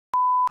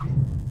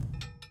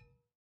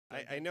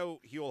I know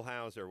Huell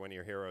Howser, when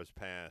your heroes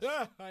pass.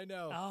 I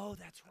know. Oh,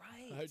 that's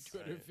right. My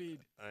Twitter feed.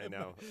 I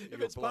know. If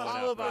You're it's blown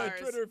possible up, for my right?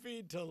 Twitter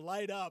feed to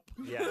light up.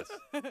 Yes.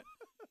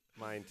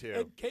 Mine too.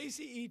 And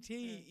Casey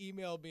E.T.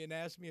 emailed me and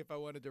asked me if I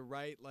wanted to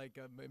write like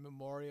a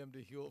memoriam to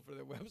Huell for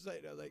their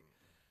website. I was like,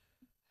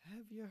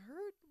 have you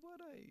heard what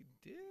I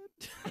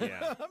did?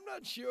 Yeah. I'm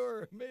not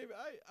sure. Maybe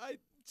I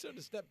sort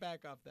of stepped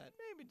back off that.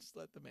 Maybe just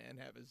let the man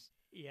have his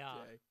day.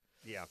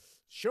 Yeah.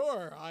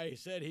 Sure, I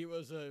said he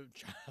was a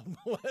child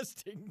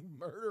molesting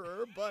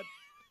murderer, but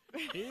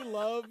he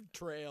loved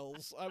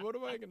trails. What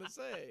am I going to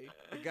say?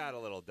 It got a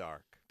little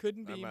dark.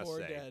 Couldn't I be must more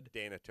say. dead.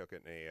 Dana took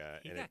it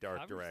in a got dark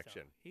covers,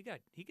 direction. though.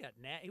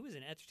 He was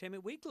in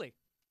Entertainment Weekly.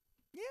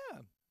 Yeah.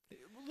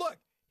 Look,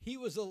 he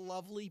was a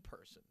lovely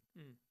person.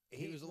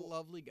 He was a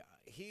lovely guy.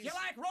 You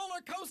like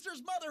roller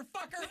coasters,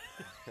 motherfucker?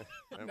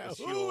 Now, was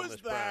who Huell was and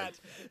his that?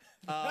 friends.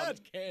 That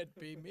can't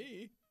be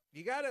me.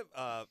 You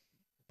gotta.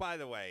 By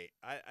the way,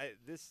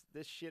 this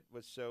shit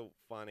was so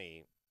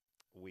funny.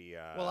 We.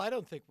 Well, I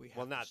don't think we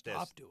have not to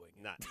stop this. doing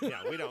it. Not.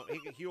 Yeah, we don't.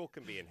 Huell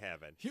can be in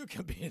heaven. You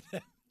can be in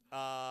that.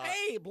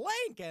 Abe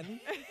Lincoln.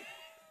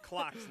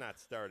 Clock's not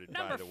started.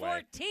 Number by the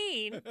way.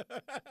 14.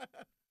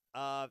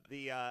 Now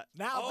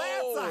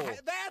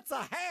that's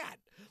a hat.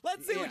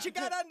 Let's see what you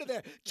got under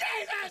there.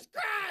 Jesus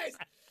Christ!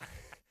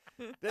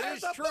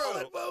 There's a true.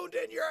 bullet wound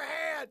in your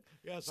head.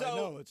 Yes, I So-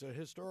 know. It's a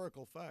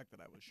historical fact that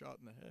I was shot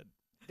in the head.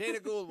 Dana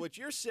Gould, what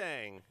you're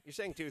saying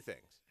two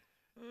things.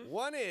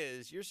 One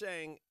is you're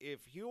saying if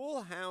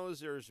Huell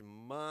Howser's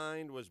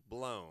mind was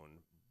blown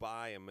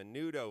by a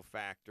menudo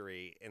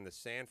factory in the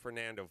San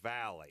Fernando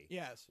Valley.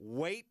 Yes.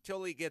 Wait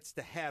till he gets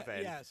to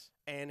heaven. Yes.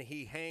 And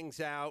he hangs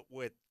out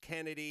with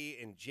Kennedy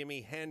and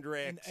Jimi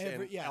Hendrix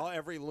And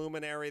every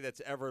luminary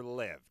that's ever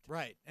lived.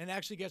 Right, and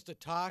actually gets to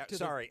talk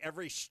to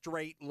every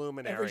straight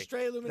luminary,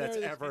 that's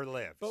ever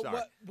lived.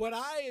 But what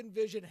I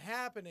envision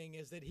happening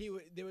is that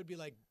there would be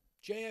like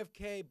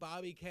JFK,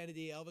 Bobby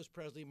Kennedy, Elvis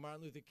Presley,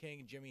 Martin Luther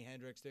King, and Jimi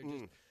Hendrix. They're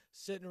just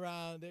sitting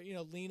around, they're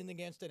leaning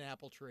against an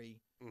apple tree,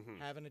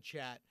 having a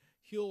chat.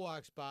 Huell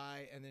walks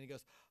by, and then he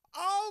goes,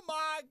 "Oh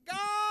my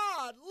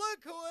God! Look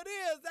who it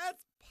is!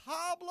 That's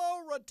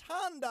Pablo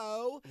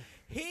Rotundo.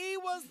 He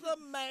was the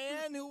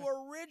man who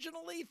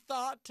originally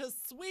thought to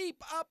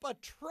sweep up a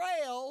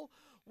trail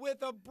with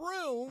a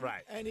broom."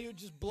 Right. And he would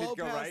just blow He'd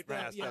go past right them.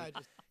 past Yeah,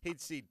 them. He'd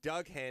see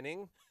Doug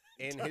Henning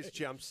in his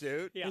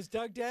jumpsuit. Yeah. Is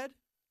Doug dead?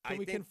 Can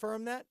we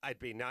confirm that? I'd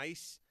be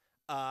nice.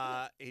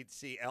 He'd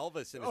see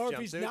Elvis in his Or jumpsuit. if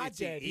he's not He'd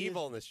see dead,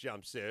 Evil in this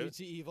jumpsuit. He'd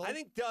see Evil. I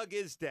think Doug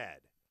is dead.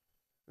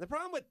 The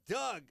problem with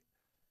Doug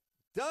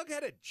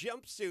had a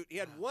jumpsuit. He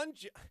had one.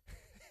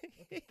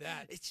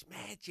 That It's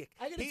magic.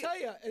 I got to tell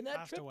you, in that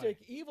Passed triptych, away.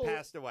 Evil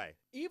Passed away.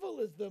 Evil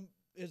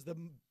is the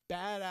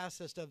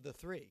badassest of the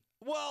three.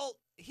 Well,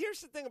 here's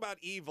the thing about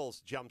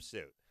Evil's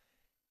jumpsuit.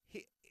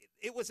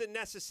 It was a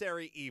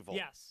necessary evil.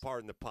 Yes.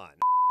 Pardon the pun.